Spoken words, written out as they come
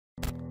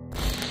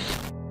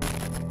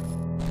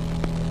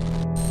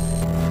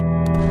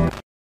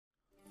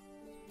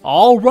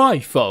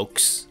Alright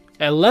folks,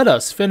 and let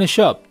us finish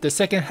up the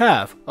second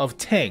half of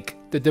Tank,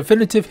 the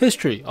Definitive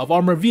History of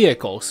Armored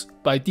Vehicles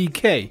by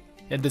DK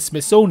and the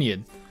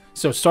Smithsonian.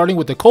 So starting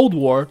with the Cold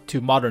War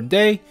to modern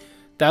day,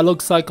 that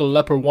looks like a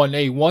Leopard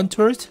 1A1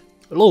 turret,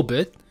 a little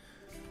bit.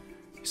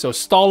 So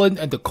Stalin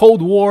and the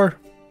Cold War,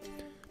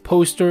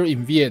 poster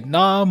in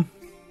Vietnam.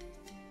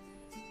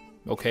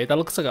 Okay, that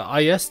looks like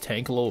an IS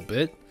tank a little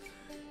bit.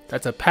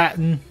 That's a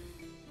Patton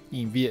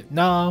in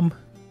Vietnam.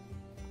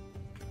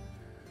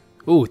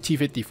 Ooh,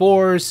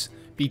 T-54s,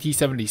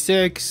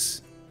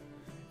 BT-76.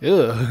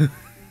 Ugh.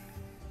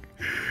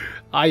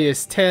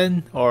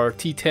 IS-10 or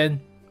T-10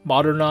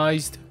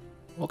 modernized.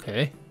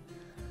 Okay.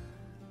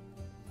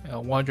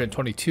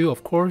 122,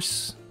 of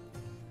course.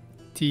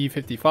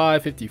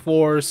 T-55,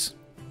 54s.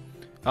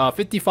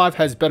 55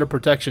 has better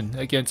protection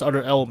against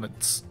other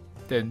elements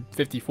than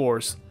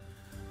 54s.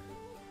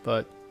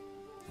 But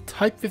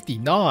Type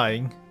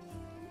 59,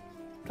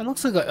 that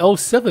looks like an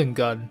L7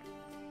 gun.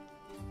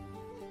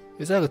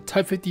 Is that a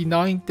Type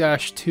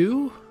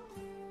 59-2?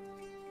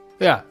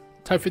 Yeah,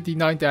 Type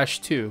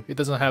 59-2. It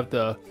doesn't have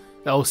the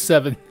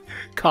L7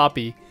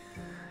 copy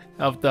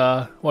of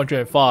the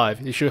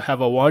 105. It should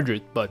have a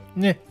 100, but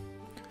meh.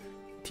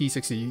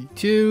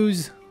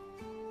 T-62s.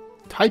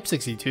 Type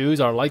 62s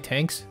are light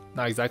tanks.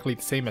 Not exactly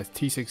the same as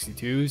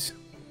T-62s.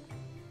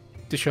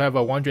 This should have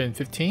a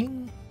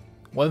 115?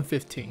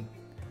 115.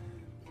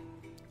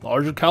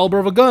 Larger caliber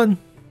of a gun.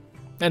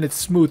 And it's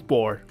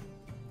smoothbore.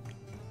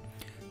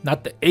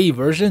 Not the A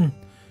version.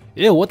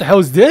 Ew, what the hell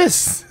is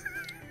this?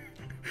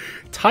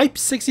 Type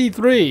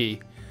 63.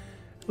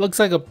 Looks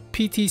like a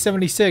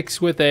PT-76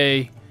 with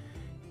a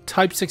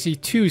Type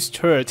 62's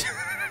turret.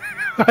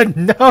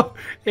 No,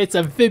 it's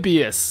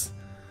amphibious.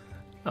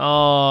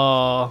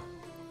 Cross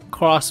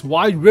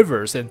wide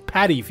rivers and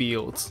paddy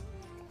fields.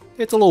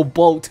 It's a little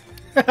boat.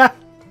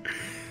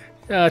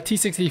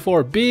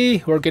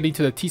 T-64B. We're getting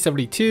to the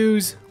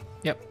T-72s.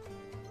 Yep.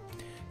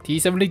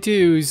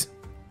 T-72s.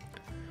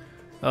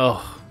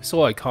 Oh, so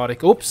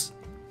iconic. Oops.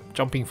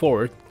 Jumping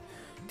forward.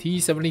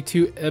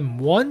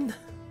 T-72M1.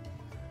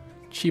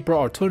 Cheaper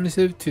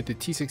alternative to the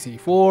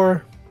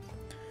T-64.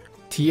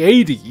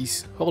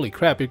 T-80s. Holy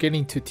crap, you're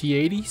getting to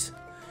T-80s?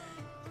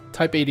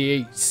 Type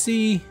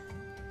 88C.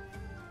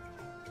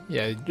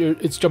 Yeah,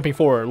 it's jumping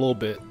forward a little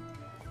bit.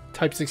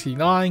 Type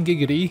 69,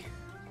 giggity.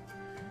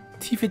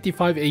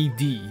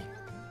 T-55AD.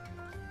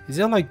 Is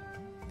that like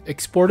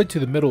exported to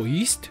the Middle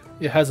East?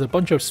 It has a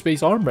bunch of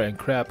space armor and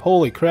crap.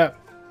 Holy crap.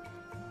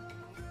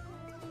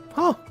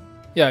 Huh.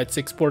 Yeah, it's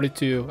exported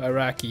to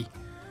Iraqi.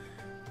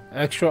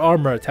 Extra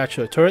armor attached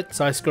to a turret,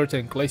 side skirt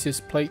and glacis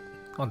plate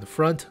on the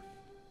front.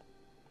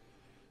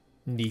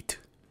 Neat.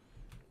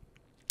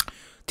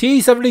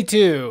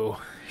 T-72.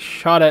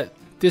 Shot at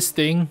this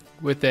thing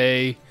with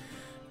a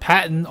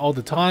Patton all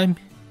the time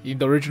in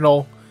the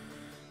original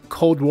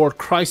Cold War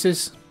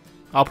Crisis,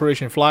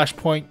 Operation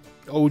Flashpoint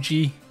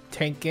OG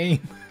tank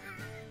game.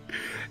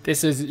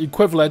 This is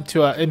equivalent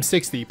to a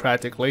M60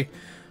 practically,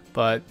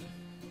 but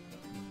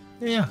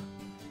yeah,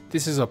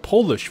 this is a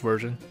Polish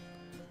version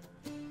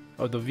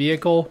of the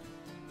vehicle.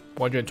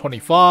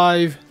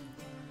 125.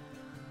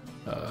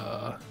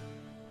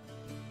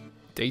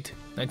 Date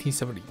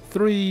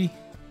 1973.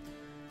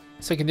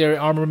 Secondary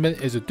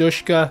armament is a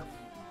Dushka.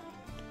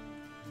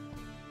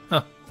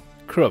 Huh.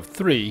 Crew of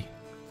 3.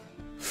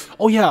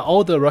 Oh yeah,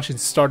 all the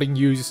Russians starting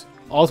use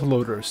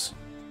autoloaders.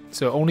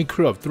 So only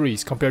crew of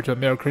 3s compared to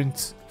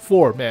Americans'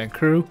 4-man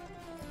crew.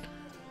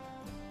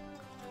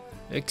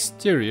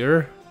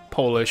 Exterior,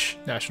 Polish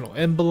national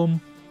emblem.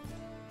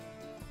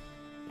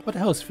 What the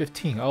hell is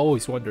 15? I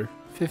always wonder.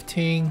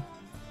 15.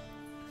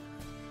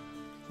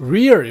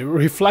 Rear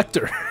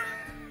reflector.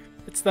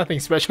 It's nothing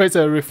special. It's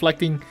a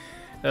reflecting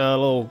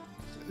little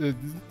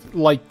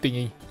light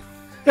thingy.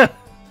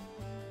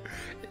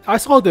 I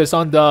saw this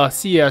on the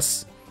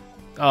CS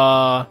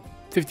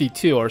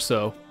 52 or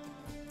so,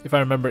 if I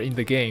remember in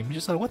the game.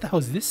 Just like, what the hell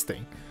is this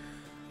thing?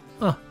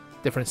 Huh.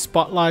 Different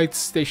spotlights,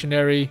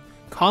 stationary,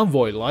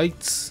 convoy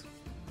lights.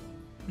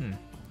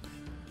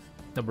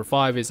 Number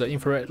 5 is an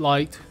infrared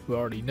light. We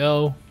already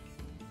know.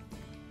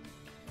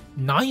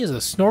 9 is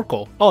a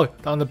snorkel. Oh,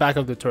 on the back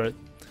of the turret.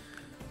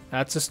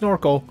 That's a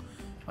snorkel.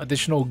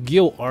 Additional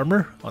gill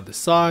armor on the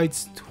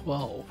sides.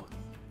 12.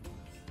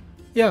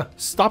 Yeah,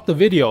 stop the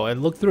video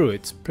and look through.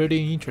 It's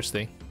pretty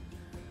interesting.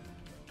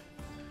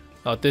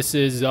 This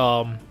is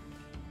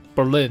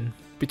Berlin,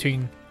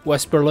 between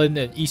West Berlin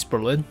and East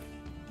Berlin.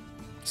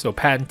 So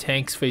Patton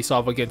tanks face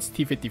off against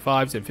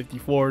T-55s and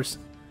 54s.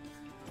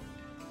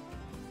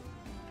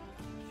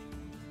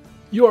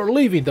 You are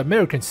leaving the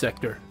American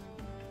sector.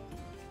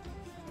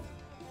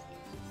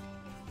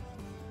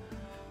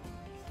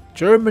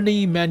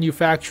 Germany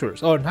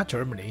manufacturers. Oh, not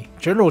Germany.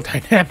 General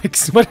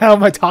Dynamics. What the hell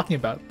am I talking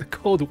about? The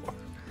Cold War.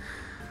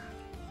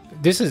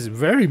 This is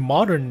very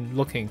modern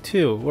looking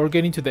too. We're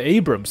getting to the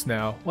Abrams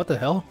now. What the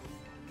hell?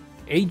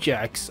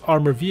 Ajax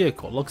armor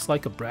vehicle. Looks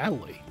like a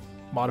Bradley.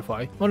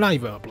 Modified. Well, not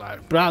even a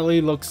Bradley.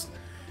 Bradley looks...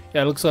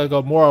 Yeah, it looks like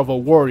more of a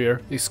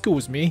warrior.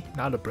 Excuse me.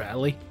 Not a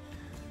Bradley.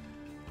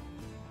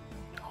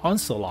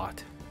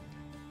 Onslaught.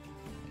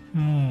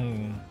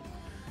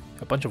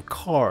 A bunch of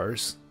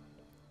cars.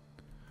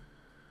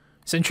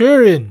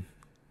 Centurion!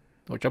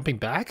 We're jumping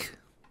back?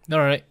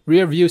 Alright,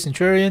 rear view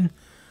Centurion.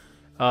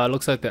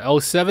 Looks like the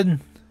L7.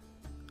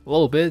 A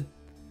little bit.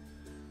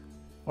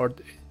 Or,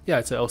 yeah,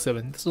 it's an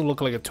L7. Doesn't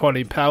look like a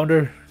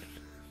 20-pounder.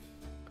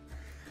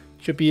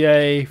 Should be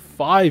a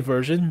 5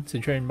 version.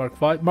 Centurion Mark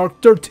 5.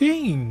 Mark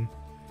 13!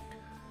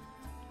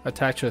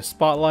 Attach a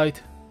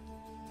spotlight.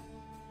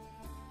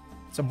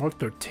 It's a Mark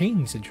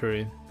 13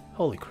 Centurion.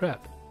 Holy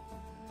crap.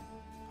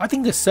 I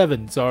think the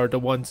 7s are the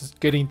ones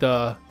getting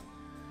the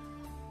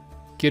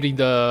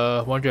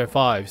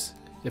 105s.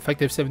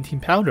 Effective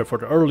 17-pounder for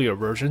the earlier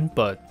version,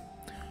 but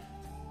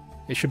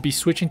it should be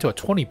switching to a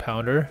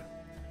 20-pounder.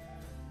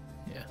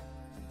 Yeah.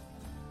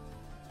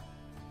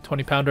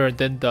 20-pounder, and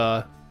then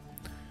the...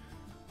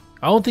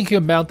 I don't think you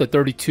can mount the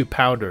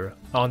 32-pounder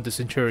on the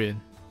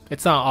Centurion.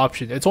 It's not an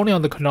option. It's only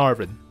on the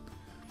Carnarvon.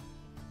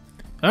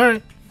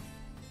 Alright.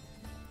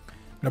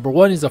 Number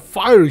 1 is a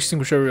fire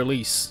extinguisher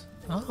release.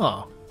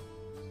 Ah.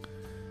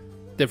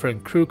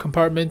 Different crew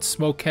compartments,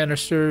 smoke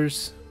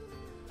canisters,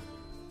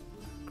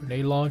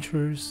 grenade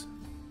launchers,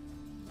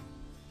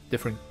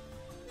 different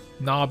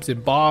knobs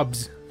and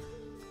bobs.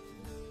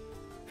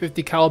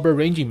 50 caliber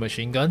ranging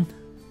machine gun.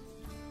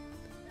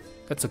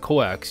 That's a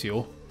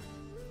coaxial.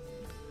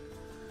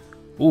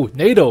 Ooh,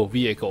 NATO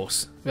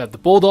vehicles. We have the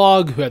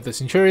Bulldog, we have the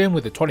Centurion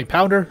with the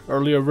 20-pounder,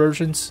 earlier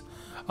versions.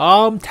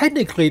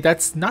 Technically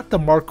that's not the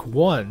Mark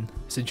 1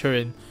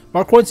 Centurion.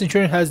 Mark 1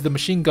 Centurion has the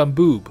machine gun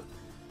boob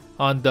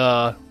on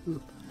the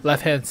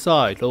left hand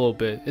side a little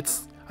bit.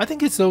 I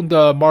think it's on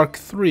the Mark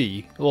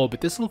 3 a little bit.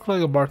 This looks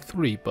like a Mark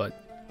 3, but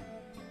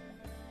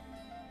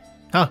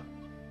I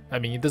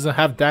mean, it doesn't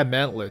have that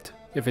mantlet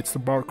if it's the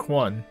Mark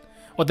 1.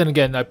 Well, then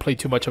again, I played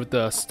too much of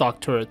the stock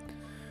turret.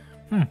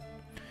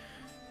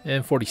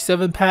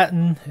 M47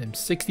 patent,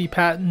 M60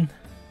 patent,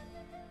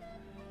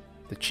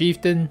 the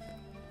Chieftain,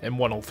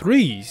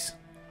 M103s,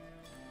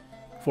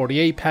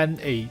 48 patent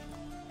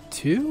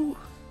A2?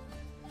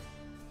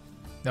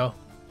 No.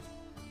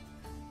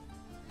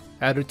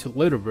 Added to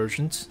later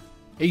versions.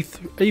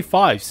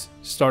 A5s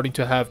starting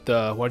to have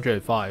the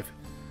 105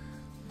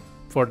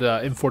 for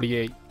the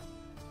M48.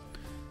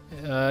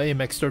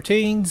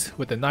 MX-13s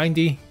with the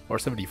 90 or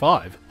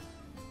 75.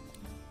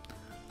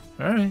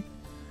 Alright.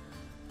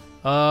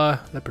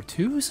 Leopard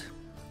 2s?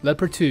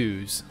 Leopard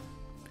 2s.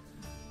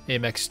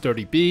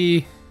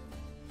 MX-30B.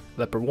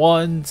 Leopard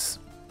 1s.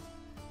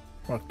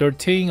 Mark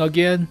 13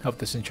 again of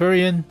the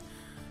Centurion.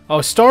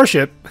 Oh,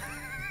 Starship!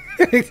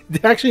 They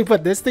actually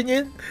put this thing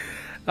in?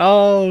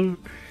 Oh.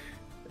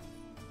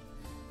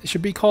 It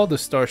should be called the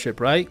Starship,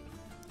 right?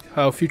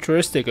 How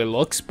futuristic it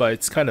looks, but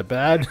it's kind of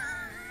bad.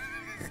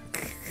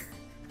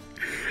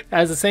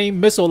 Has the same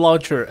missile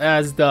launcher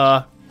as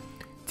the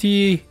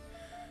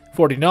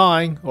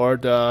T-49 or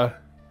the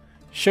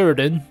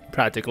Sheridan,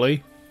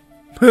 practically.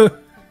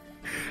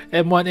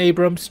 M1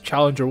 Abrams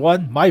Challenger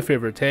 1, my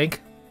favorite tank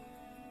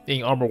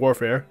in Armor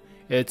Warfare.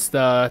 It's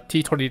the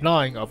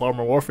T-29 of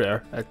Armor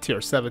Warfare at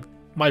tier 7,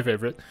 my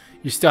favorite.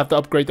 You still have to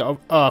upgrade the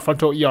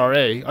frontal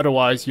ERA,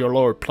 otherwise your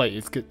lower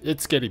plate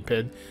it's getting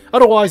pinned.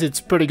 Otherwise it's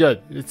pretty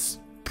good. It's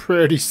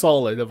pretty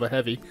solid of a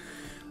heavy.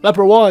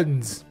 Leopard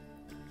 1s.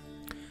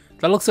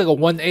 That looks like a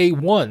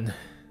 1A1.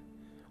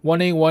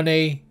 1A,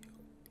 1A,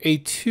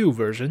 A2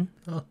 version.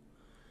 Oh.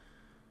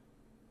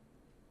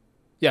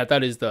 Yeah,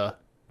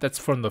 that's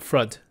from the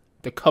front.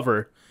 The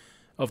cover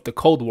of the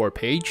Cold War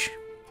page.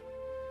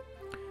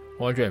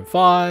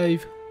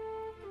 105.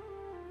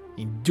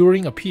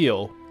 Enduring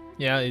appeal.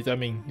 Yeah, I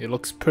mean, it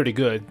looks pretty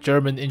good.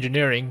 German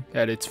engineering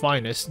at its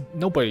finest.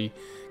 Nobody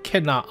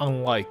cannot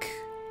unlike,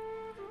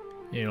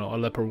 you know, a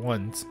Leopard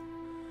 1s.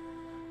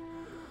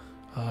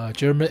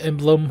 German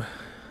emblem.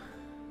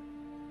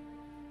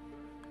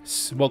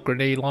 Smoke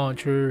grenade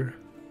launcher.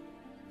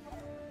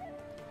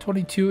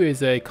 22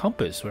 is a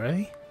compass,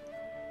 right?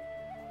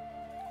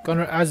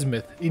 Gunner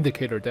azimuth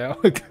indicator down.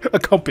 A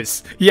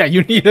compass. Yeah,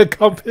 you need a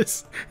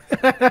compass.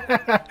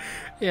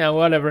 Yeah,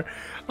 whatever.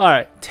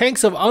 Alright,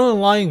 tanks of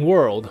unaligned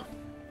world.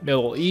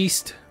 Middle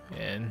East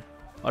and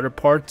other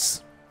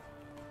parts.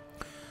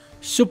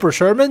 Super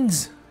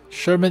Shermans.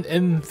 Sherman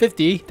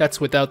M50.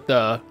 That's without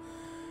the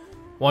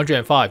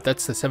 105.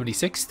 That's the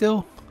 76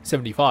 still?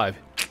 75.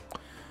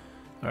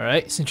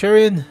 Alright,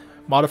 Centurion.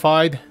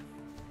 Modified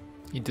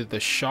into the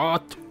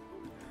shot.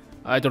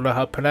 I don't know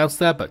how to pronounce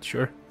that, but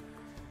sure.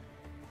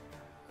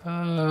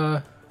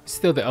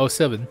 Still the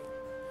L7.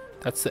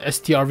 That's the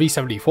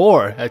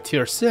STRV-74 at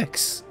tier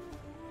 6.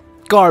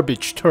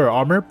 Garbage turret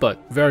armor, but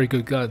very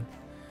good gun.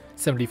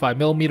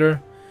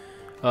 75mm.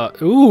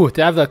 Ooh,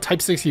 they have the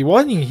Type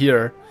 61 in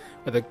here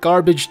with a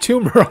garbage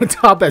tumor on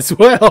top as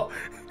well.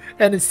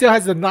 And it still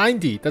has the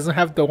 90. Doesn't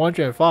have the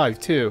 105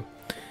 too.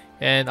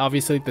 And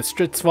obviously the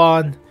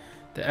Stritzvon,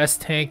 the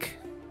S-Tank.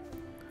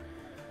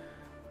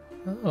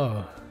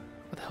 Oh,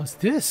 what the hell is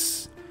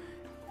this?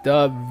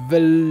 The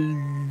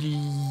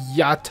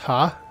Veliata.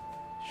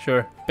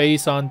 Sure,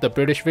 based on the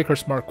British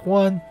Vickers Mark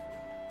I.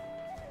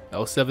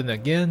 L7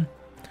 again.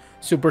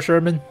 Super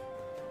Sherman.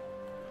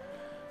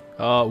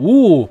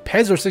 Ooh,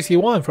 Panzer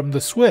 61 from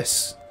the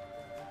Swiss.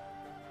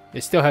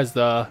 It still has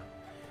the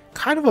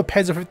kind of a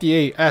Panzer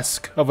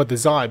 58-esque of a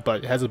design,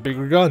 but it has a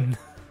bigger gun.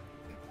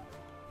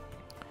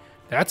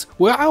 That's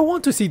well, I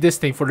want to see this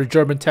thing for the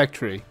German tech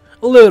tree.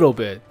 A little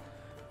bit.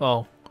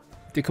 Well,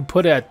 they could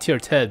put it at tier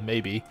 10,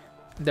 maybe.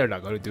 They're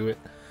not going to do it.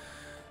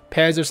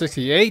 Panzer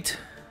 68.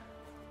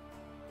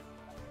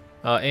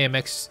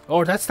 AMX.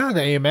 Oh, that's not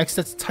the AMX.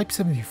 That's Type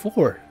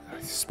 74.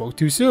 I spoke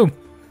too soon.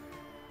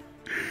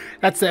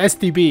 That's the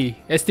STB.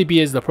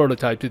 STB is the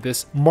prototype to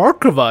this.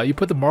 Markova. You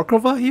put the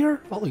Markova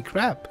here? Holy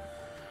crap.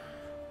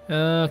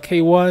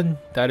 K1.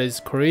 That is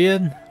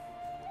Korean.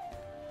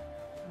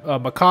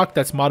 Macaque.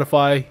 That's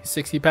Modify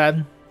 60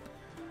 pattern.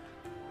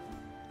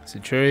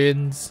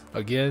 Centurions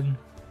again.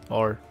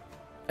 Or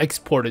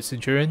exported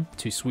Centurion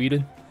to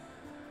Sweden.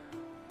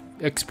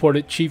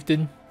 Exported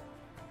Chieftain.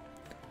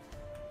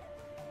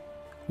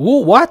 Whoa,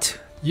 what?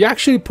 You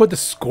actually put the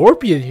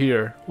Scorpion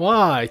here.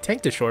 Why?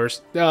 Tank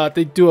destroyers.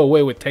 They do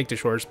away with tank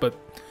destroyers, but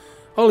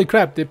holy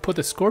crap, they put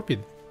the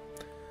Scorpion.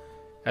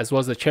 As well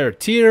as the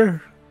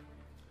Charioteer.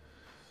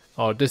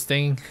 Oh, this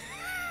thing.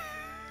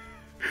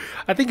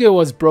 I think it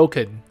was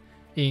broken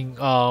in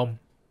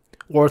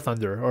War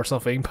Thunder or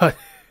something, but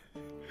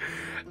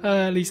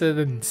at least I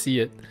didn't see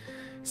it.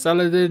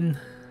 Saladin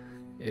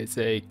is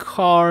a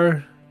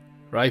car.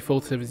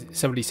 Rifle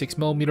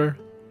 76mm.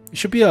 It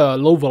should be a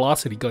low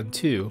velocity gun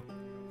too.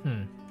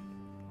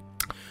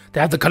 They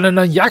have the German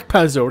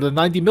Panzer or the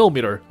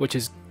 90mm, which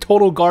is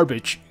total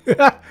garbage.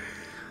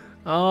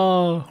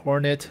 Oh,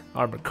 Hornet,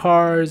 armored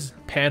cars,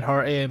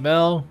 Panhard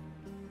AML,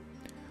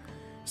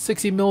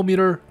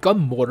 60mm gun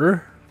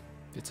mortar.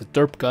 It's a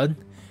derp gun.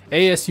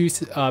 ASU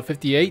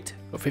 58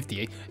 or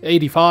 58,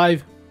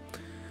 85.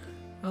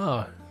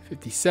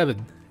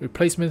 57.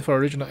 Replacement for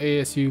original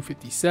ASU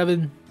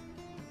 57.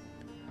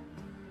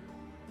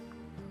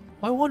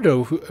 I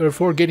wonder if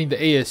we're getting the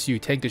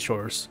ASU tank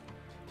destroyers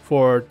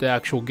for the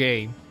actual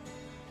game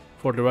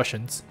for the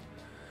Russians.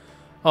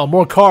 Oh,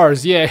 more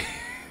cars, yeah.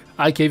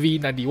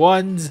 IKV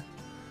 91s.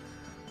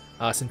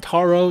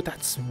 Centauro,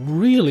 that's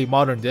really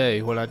modern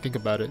day when I think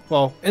about it.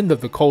 Well, end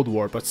of the Cold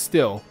War, but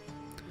still.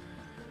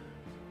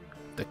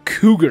 The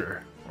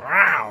Cougar.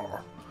 Wow.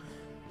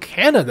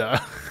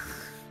 Canada.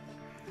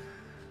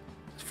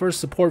 First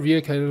support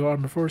vehicle of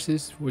armed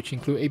forces, which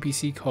include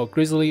APC called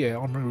Grizzly, an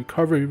armor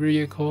recovery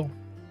vehicle.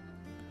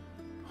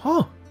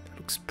 Huh, that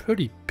looks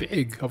pretty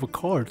big of a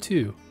car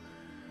too.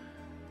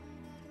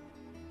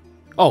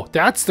 Oh,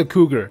 that's the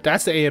Cougar.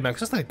 That's the AMX.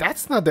 Just like,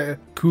 that's not the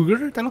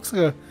Cougar. That looks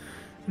like a...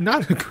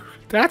 Not a...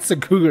 That's the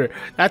Cougar.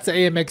 That's the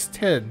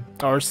AMX-10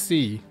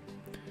 RC.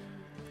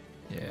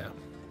 Yeah.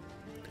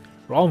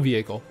 Wrong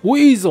vehicle.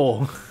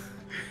 Weasel!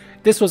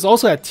 This was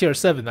also at tier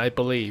 7, I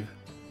believe.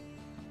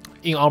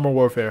 In Armor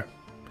Warfare.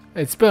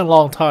 It's been a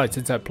long time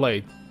since I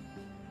played.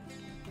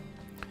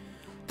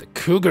 The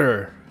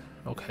Cougar.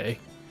 Okay.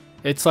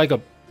 It's like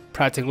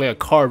practically a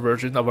car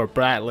version of a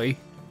Bradley,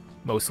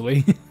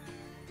 mostly.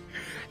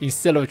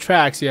 Instead of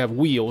tracks, you have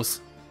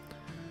wheels.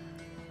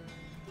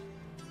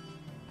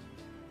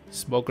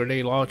 Smoke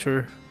grenade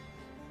launcher.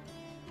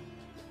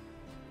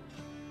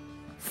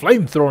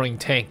 Flamethrowing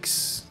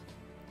tanks.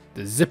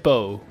 The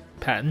Zippo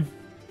pattern.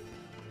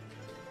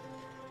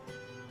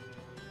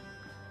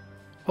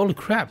 Holy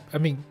crap! I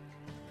mean,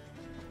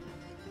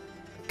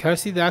 can I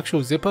see the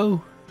actual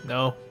Zippo?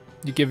 No.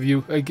 They give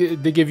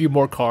you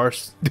more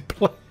cars to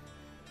play.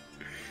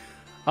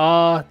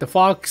 The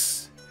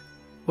Fox.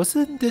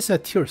 Wasn't this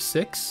at tier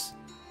 6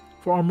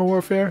 for Armor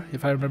Warfare,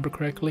 if I remember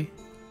correctly?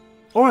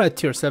 Or at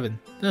tier 7.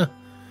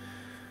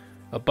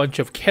 A bunch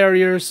of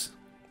carriers.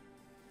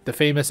 The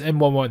famous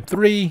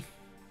M113.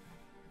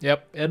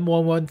 Yep,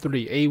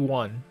 M113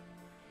 A1.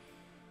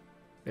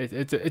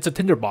 It's a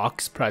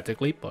tinderbox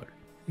practically, but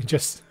it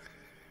just...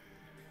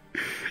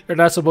 You're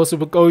not supposed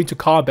to go into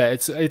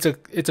combat.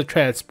 It's a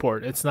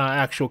transport. It's not an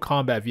actual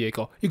combat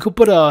vehicle. You could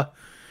put a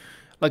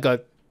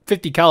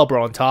 50 caliber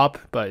on top,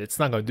 but it's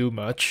not gonna do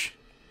much.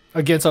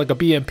 Against like a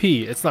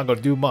BMP, it's not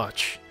gonna do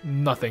much.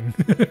 Nothing.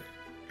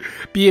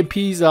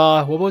 BMP's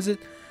what was it?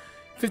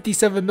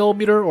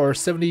 57mm or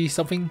 70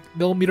 something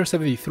millimeter,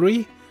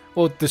 73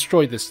 will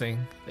destroy this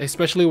thing,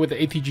 especially with the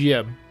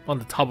ATGM on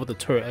the top of the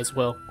turret as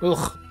well.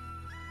 Ugh.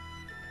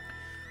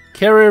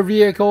 Carrier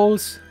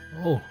vehicles.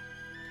 Oh.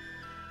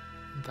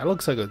 That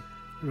looks like a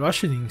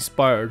Russian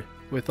inspired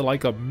with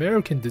like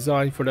American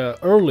design for the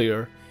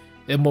earlier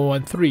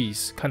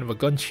M113s, kind of a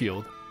gun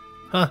shield.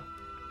 Huh.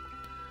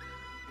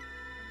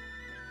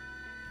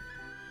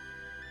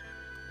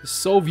 The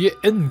Soviet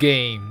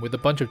endgame with a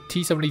bunch of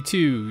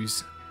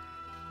T-72s.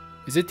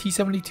 Is it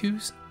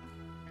T-72s?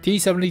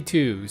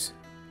 T-72s.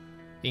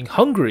 In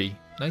Hungary,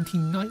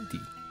 1990.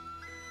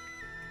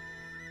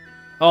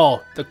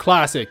 Oh, the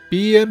classic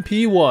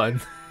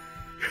BMP-1.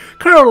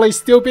 Currently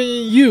still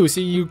being used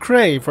in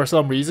Ukraine for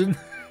some reason.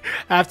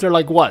 After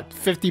like what,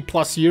 50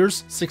 plus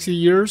years? 60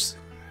 years?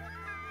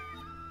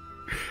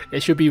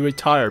 It should be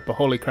retired, but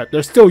holy crap,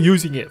 they're still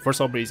using it for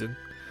some reason.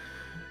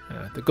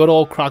 The good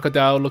old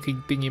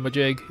crocodile-looking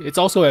thingy-majig. It's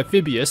also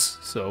amphibious,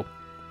 so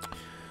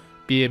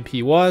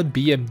BMP-1,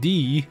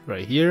 BMD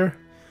right here.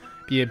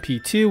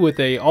 BMP-2 with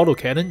a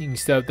autocannon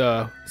instead of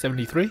the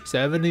 73?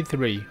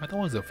 73. I thought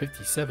it was a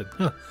 57.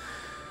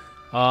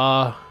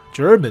 Huh.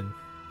 German.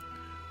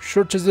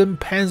 Centurion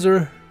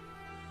Panzer.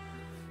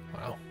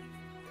 Wow.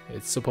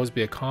 It's supposed to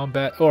be a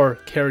combat or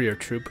carrier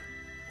troop.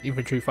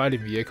 Infantry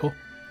fighting vehicle.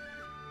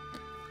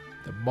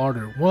 The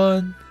Martyr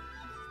 1.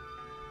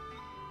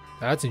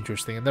 That's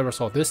interesting. I never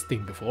saw this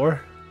thing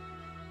before.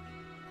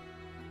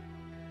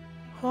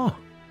 Huh.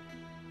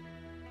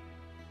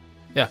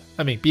 Yeah,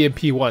 I mean,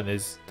 BMP-1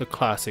 is the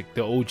classic,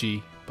 the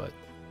OG, but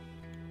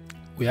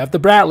we have the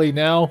Bradley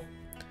now.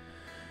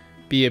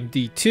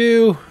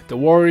 BMD-2, the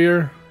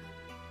Warrior.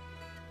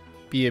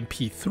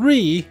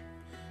 BMP-3,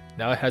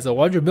 now it has a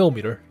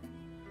 100mm.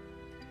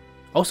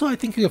 Also, I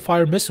think you can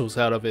fire missiles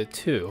out of it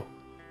too,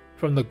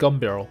 from the gun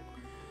barrel.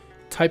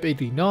 Type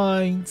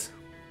 89s.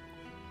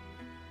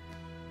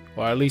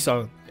 Or at least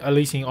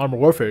in Armored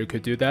Warfare you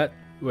could do that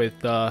with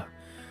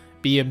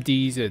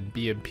BMDs and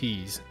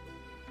BMPs.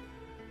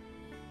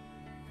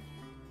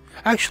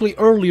 Actually,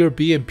 earlier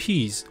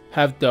BMPs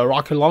have the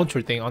rocket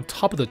launcher thing on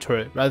top of the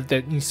turret rather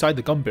than inside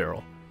the gun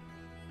barrel.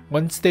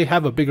 Once they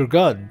have a bigger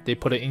gun, they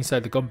put it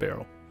inside the gun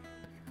barrel.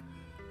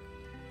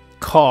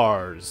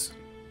 Cars.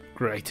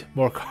 Great,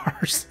 more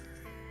cars.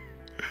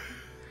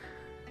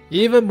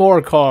 Even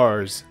more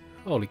cars.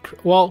 Holy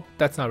crap. Well,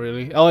 that's not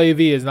really.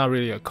 LAV is not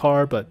really a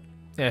car, but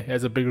yeah, it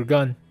has a bigger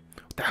gun.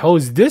 What the hell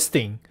is this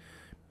thing?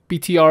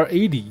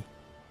 BTR-80.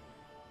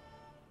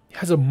 It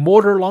has a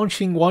mortar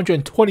launching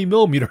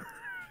 120mm.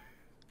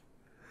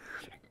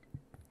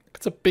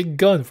 It's a big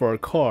gun for a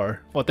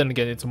car. Well, then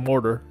again, it's a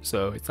mortar,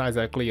 so it's not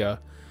exactly a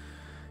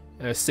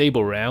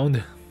saber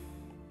round.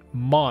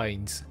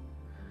 Mines.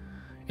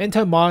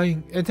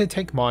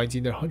 Anti-tank mines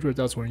in the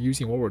 100,000 were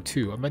used in World War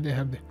II.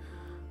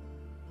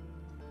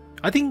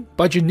 I think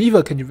by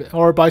Geneva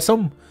or by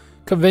some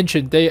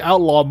convention they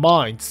outlaw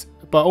mines,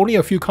 but only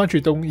a few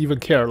countries don't even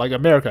care. Like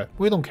America,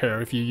 we don't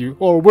care if you use,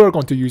 or we're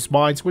going to use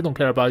mines. We don't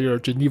care about your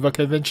Geneva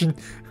Convention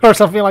or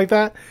something like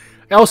that.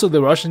 Also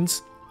the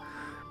Russians,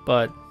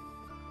 but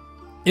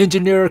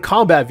engineer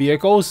combat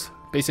vehicles,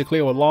 basically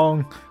a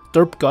long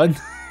derp gun.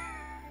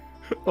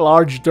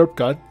 Large derp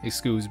gun,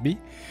 excuse me.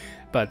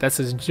 But that's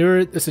the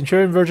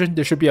Centurion version.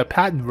 There should be a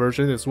patent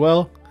version as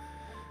well.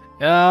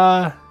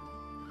 There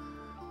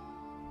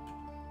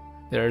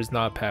is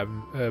not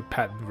a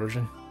patent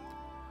version.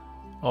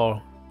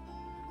 Oh,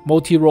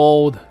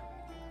 multi-rolled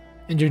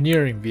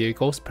engineering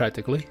vehicles,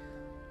 practically.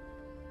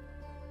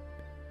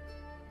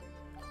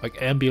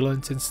 Like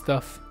ambulance and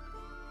stuff.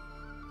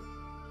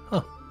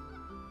 Huh.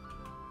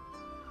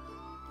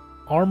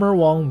 Armor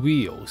on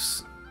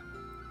wheels.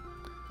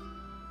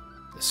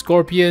 The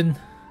Scorpion.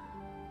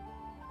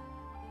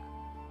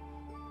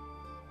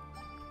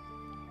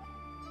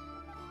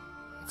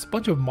 It's a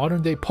bunch of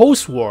modern day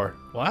post-war.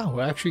 Wow,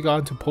 we actually got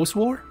into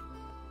post-war?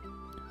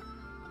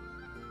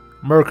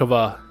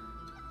 Merkava.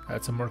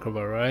 That's a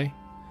Merkava, right?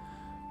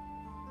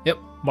 Yep,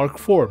 Mark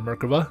IV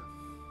Merkava.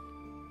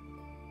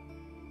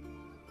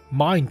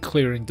 Mine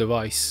clearing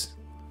device.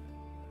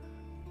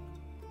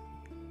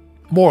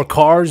 More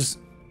cars.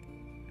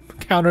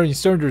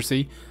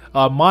 Counterinsurgency.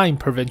 Mine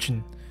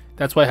prevention.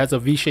 That's why it has a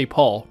V-shaped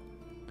hull.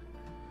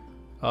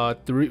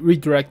 To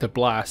redirect the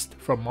blast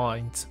from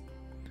mines.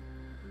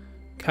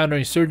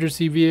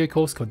 Counterinsurgency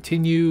vehicles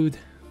continued.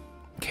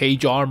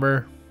 Cage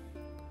armor.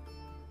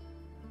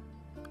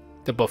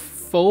 The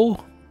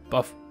Buffalo?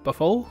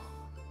 Buffalo?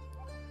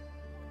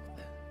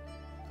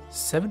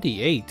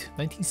 78.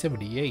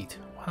 1978.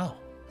 Wow.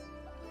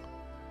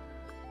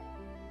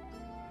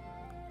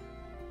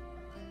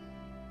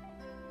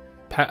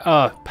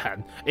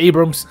 Patton.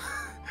 Abrams.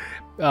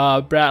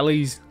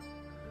 Bradley's.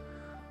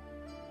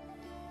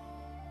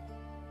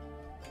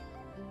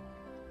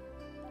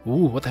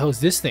 Ooh, what the hell is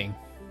this thing?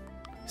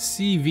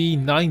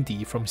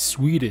 CV-90 from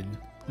Sweden.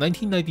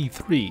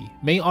 1993.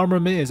 Main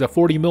armament is a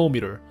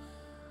 40mm.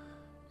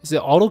 Is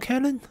it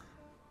autocannon?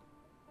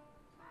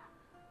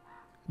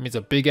 I mean, it's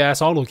a big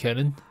ass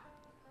autocannon.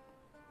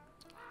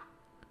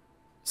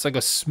 It's like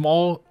a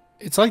small.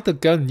 It's like the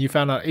gun you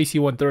found on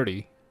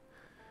AC-130.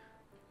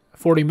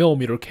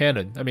 40mm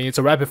cannon. I mean, it's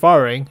a rapid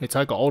firing. It's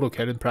like an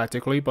autocannon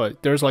practically,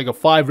 but there's like a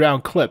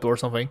 5-round clip or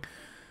something.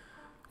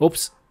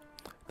 Oops.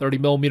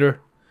 30mm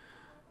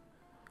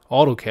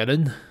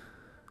autocannon.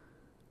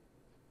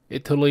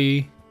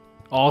 Italy,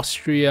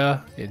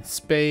 Austria, and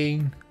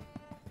Spain,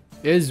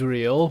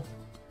 Israel.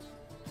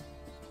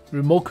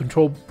 Remote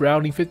control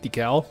Browning 50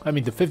 cal. I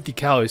mean, the 50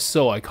 cal is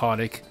so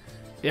iconic.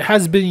 It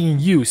has been in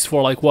use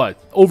for like what?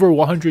 Over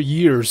 100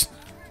 years.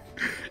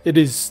 It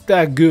is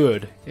that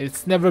good.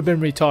 It's never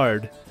been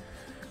retired.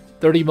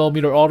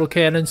 30mm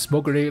autocannon,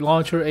 smoke grenade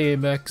launcher,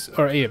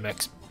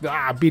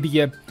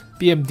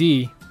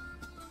 BMD.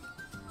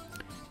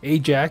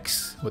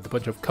 Ajax with a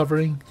bunch of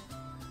covering.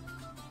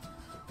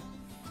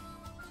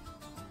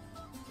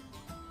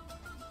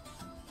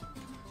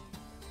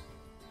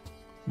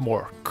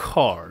 More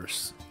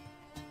cars.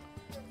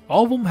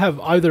 All of them have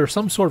either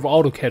some sort of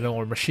autocannon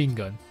or machine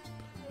gun.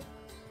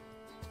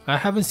 I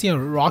haven't seen a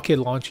rocket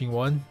launching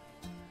one.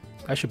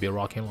 That should be a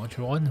rocket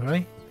launcher one,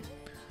 right?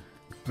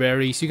 So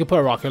you can put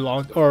a rocket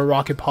launch or a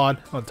rocket pod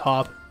on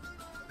top.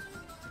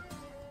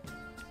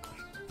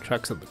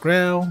 Tracks on the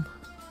ground.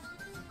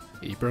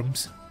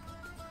 Abrams.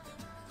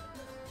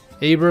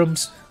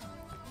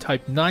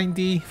 Type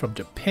 90 from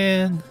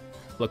Japan.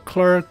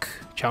 Leclerc.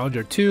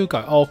 Challenger 2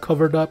 got all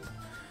covered up.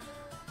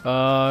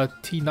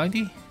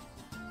 T90?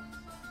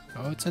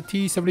 Oh, it's a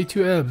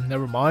T72M.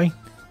 Never mind.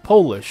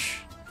 Polish.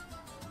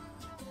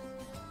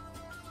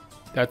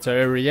 That's our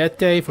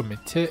Ariete from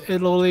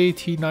Italy.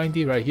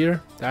 T90 right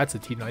here. That's a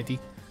T90.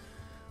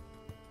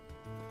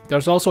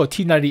 There's also a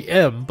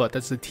T90M, but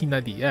that's a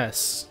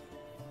T90S.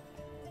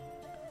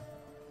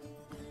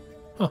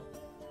 Huh.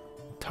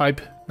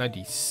 Type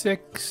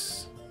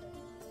 96.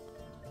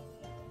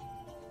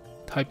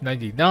 Type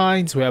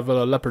 99s. We have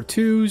Leopard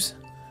 2s.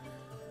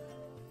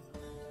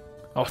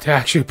 Oh, they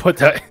actually put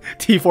the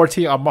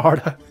T14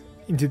 Armada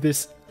into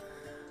this.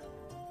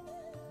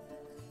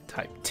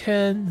 Type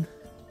 10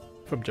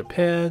 from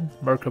Japan,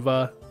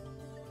 Merkava.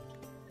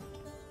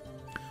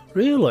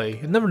 Really?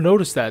 I never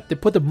noticed that. They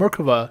put the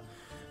Merkava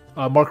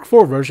Mark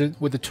IV version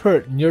with the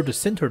turret near the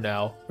center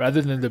now,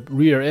 rather than the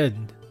rear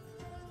end.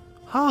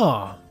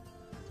 Huh.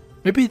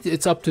 Maybe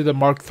it's up to the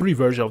Mark III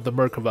version of the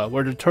Merkava,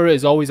 where the turret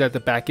is always at the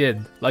back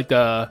end, like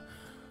the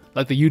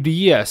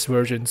UDES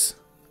versions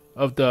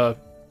of the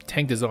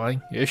tank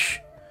design-ish.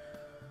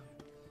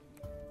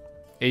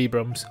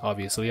 Abrams,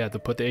 obviously, I had to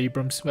put the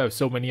Abrams. We have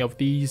so many of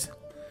these.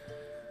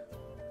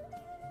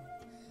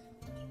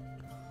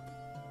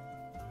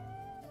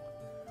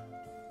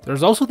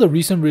 There's also the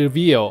recent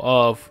reveal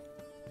of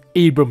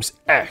Abrams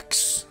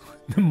X,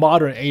 the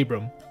modern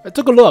Abram. I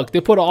took a look.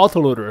 They put an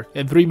autoloader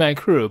and 3-man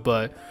crew,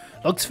 but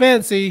looks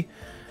fancy.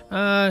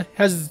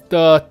 Has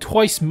the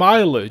twice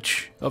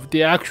mileage of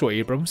the actual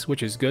Abrams,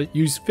 which is good.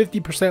 Use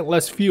 50%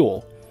 less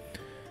fuel,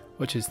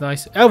 which is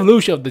nice.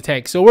 Evolution of the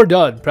tank. So we're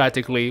done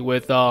practically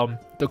with the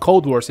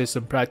Cold War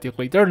system.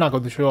 Practically, they're not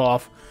going to show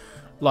off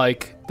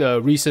like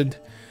the recent.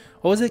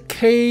 What was it?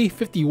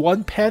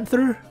 K-51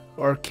 Panther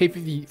or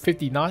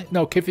K-59?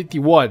 No,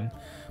 K-51.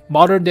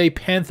 Modern day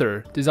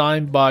Panther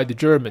designed by the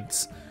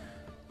Germans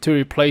to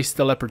replace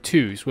the Leopard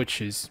 2s,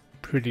 which is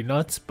pretty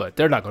nuts, but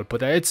they're not going to put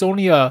that. It's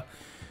only a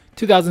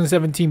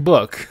 2017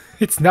 book.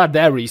 It's not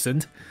that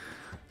recent.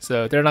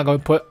 So they're not going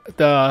to put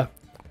the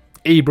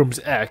Abrams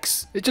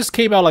X. It just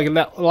came out like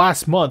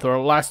last month or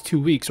last 2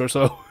 weeks or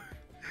so.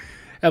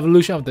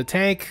 Evolution of the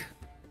tank.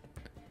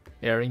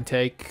 Air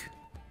intake.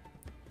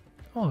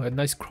 Oh, a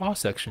nice cross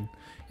section.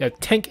 You have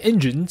tank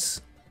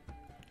engines.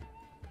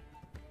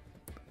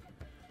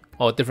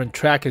 All different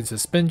track and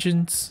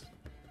suspensions.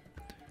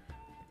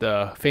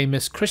 The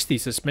famous Christie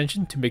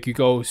suspension to make you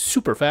go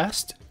super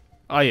fast.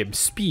 I am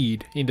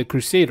speed in the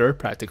Crusader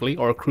practically,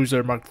 or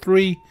Cruiser Mark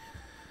III.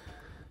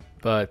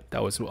 But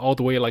that was all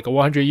the way like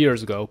 100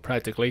 years ago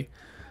practically.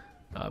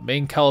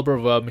 Main caliber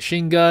of a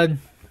machine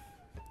gun.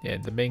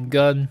 And the main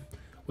gun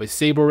with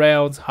saber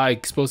rounds, high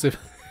explosive.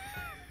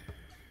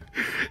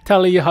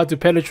 Telling you how to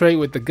penetrate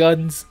with the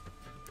guns.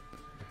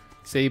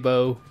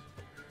 Sabo.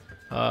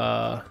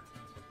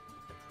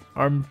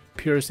 Arm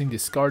piercing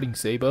discarding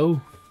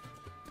Sabo.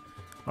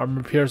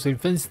 Armor piercing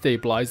fin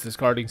stabilized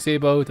discarding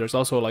Sabo. There's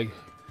also like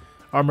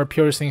armor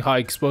piercing high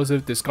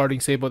explosive discarding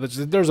Sabo.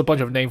 There's a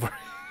bunch of names for it.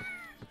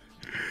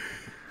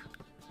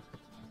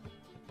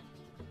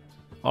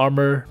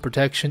 Armor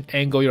protection,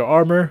 angle your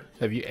armor.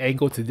 Have you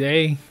angled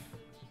today?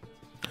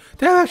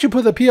 They actually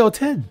put the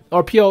PL10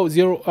 or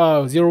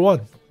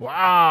PL01.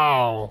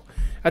 Wow,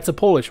 that's a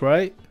Polish,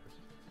 right?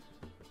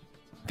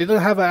 They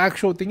don't have an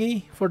actual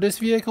thingy for this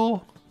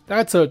vehicle.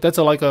 That's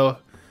like a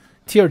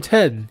tier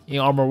 10 in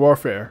armor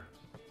warfare.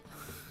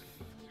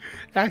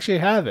 They actually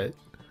have it.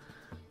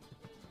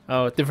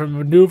 Oh, different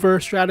maneuver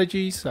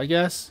strategies, I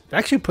guess. They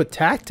actually put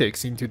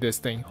tactics into this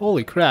thing.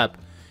 Holy crap!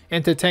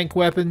 Anti-tank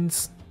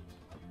weapons.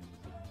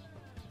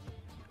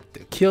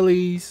 The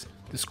Achilles,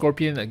 the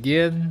Scorpion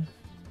again.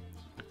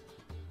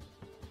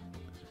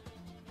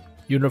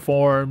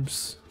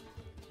 Uniforms,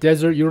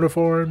 desert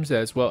uniforms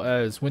as well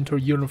as winter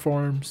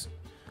uniforms.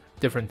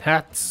 Different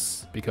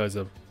hats because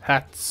of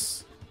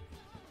hats.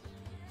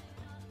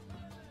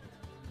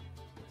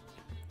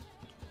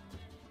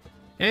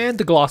 And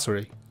the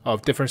glossary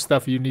of different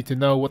stuff you need to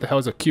know. What the hell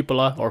is a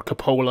cupola or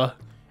cupola,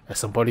 as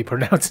somebody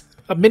pronounced?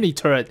 A mini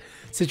turret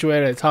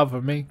situated at the top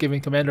of me,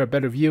 giving commander a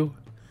better view.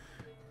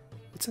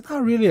 It's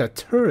not really a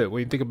turret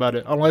when you think about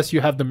it, unless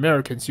you have the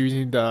Americans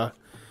using the,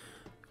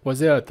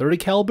 was it a 30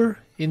 caliber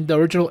in the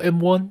original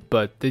M1?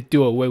 But they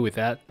do away with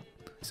that.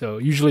 So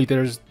usually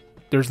there's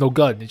no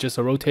gun. It's just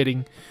a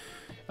rotating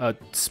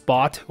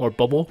spot or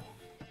bubble.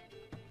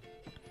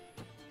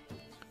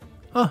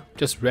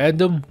 Just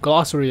random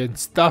glossary and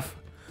stuff.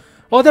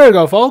 Well, there you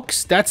go,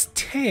 folks. That's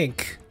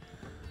Tank,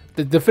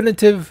 the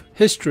definitive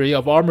history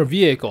of armored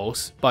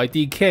vehicles by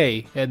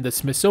DK and the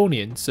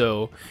Smithsonian.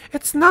 So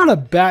it's not a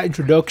bad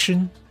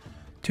introduction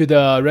to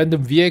the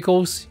random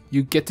vehicles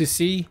you get to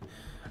see.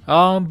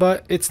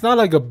 But it's not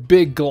like a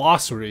big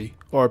glossary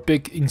or a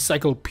big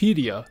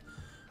encyclopedia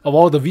of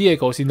all the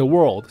vehicles in the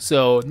world.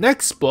 So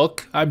next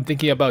book I'm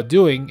thinking about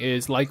doing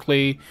is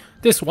likely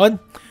this one,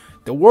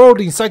 the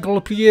World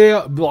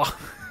Encyclopedia,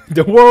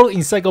 the World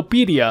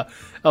Encyclopedia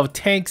of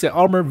Tanks and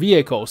Armored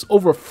Vehicles.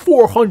 Over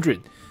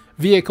 400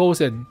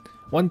 vehicles and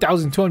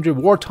 1,200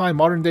 wartime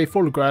modern day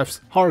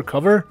photographs,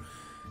 hardcover.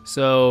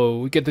 So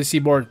we get to see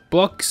more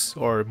books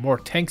or more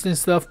tanks and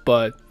stuff,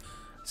 but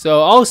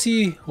so I'll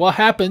see what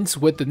happens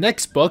with the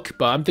next book,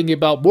 but I'm thinking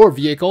about more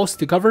vehicles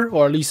to cover,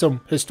 or at least some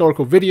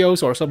historical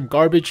videos or some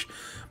garbage.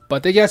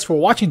 But thank you guys for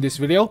watching this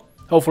video.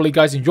 Hopefully you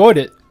guys enjoyed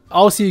it.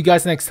 I'll see you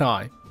guys next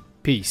time.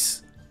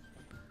 Peace.